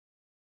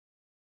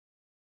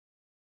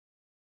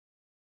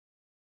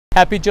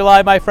Happy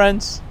July, my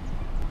friends.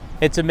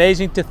 It's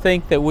amazing to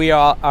think that we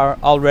are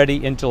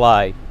already in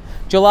July.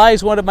 July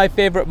is one of my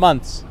favorite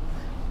months.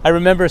 I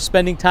remember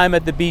spending time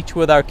at the beach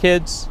with our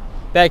kids,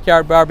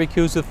 backyard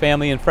barbecues with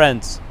family and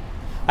friends.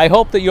 I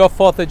hope that your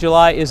 4th of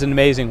July is an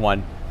amazing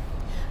one.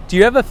 Do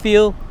you ever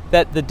feel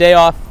that the day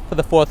off for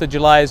the 4th of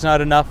July is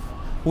not enough?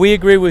 We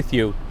agree with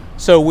you.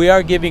 So we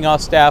are giving our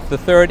staff the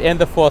 3rd and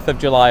the 4th of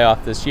July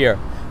off this year.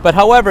 But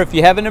however, if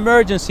you have an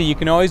emergency, you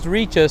can always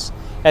reach us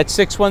at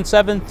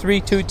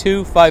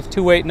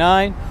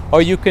 617-322-5289,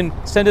 or you can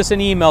send us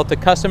an email to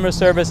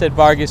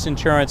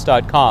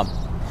customerservice@vargasinsurance.com.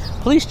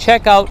 Please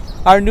check out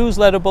our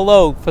newsletter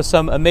below for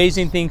some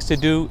amazing things to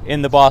do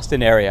in the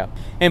Boston area.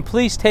 And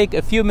please take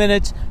a few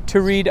minutes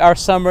to read our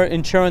summer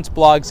insurance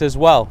blogs as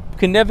well. You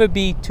can never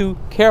be too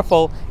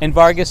careful, and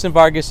Vargas and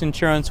Vargas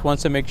Insurance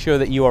wants to make sure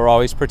that you are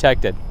always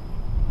protected.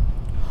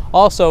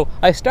 Also,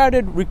 I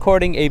started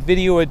recording a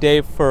video a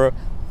day for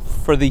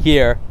the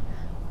year.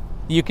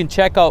 You can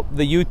check out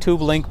the YouTube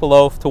link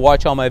below to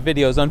watch all my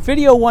videos. On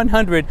video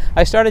 100,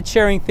 I started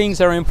sharing things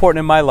that are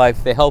important in my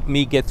life that help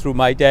me get through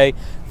my day.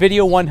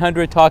 Video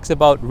 100 talks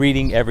about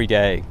reading every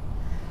day.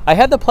 I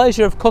had the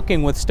pleasure of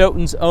cooking with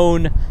Stoughton's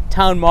own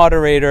town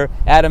moderator,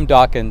 Adam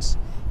Dawkins.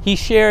 He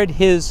shared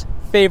his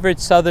favorite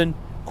Southern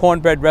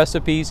cornbread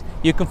recipes.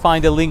 You can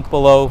find a link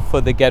below for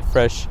the Get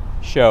Fresh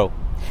show.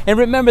 And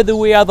remember that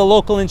we are the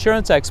local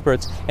insurance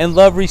experts and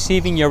love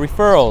receiving your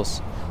referrals.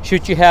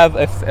 Should you have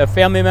a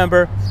family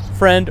member,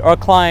 friend, or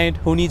client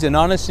who needs an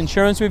honest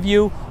insurance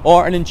review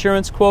or an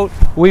insurance quote,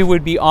 we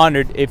would be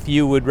honored if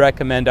you would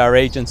recommend our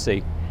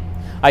agency.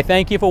 I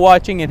thank you for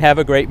watching and have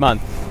a great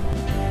month.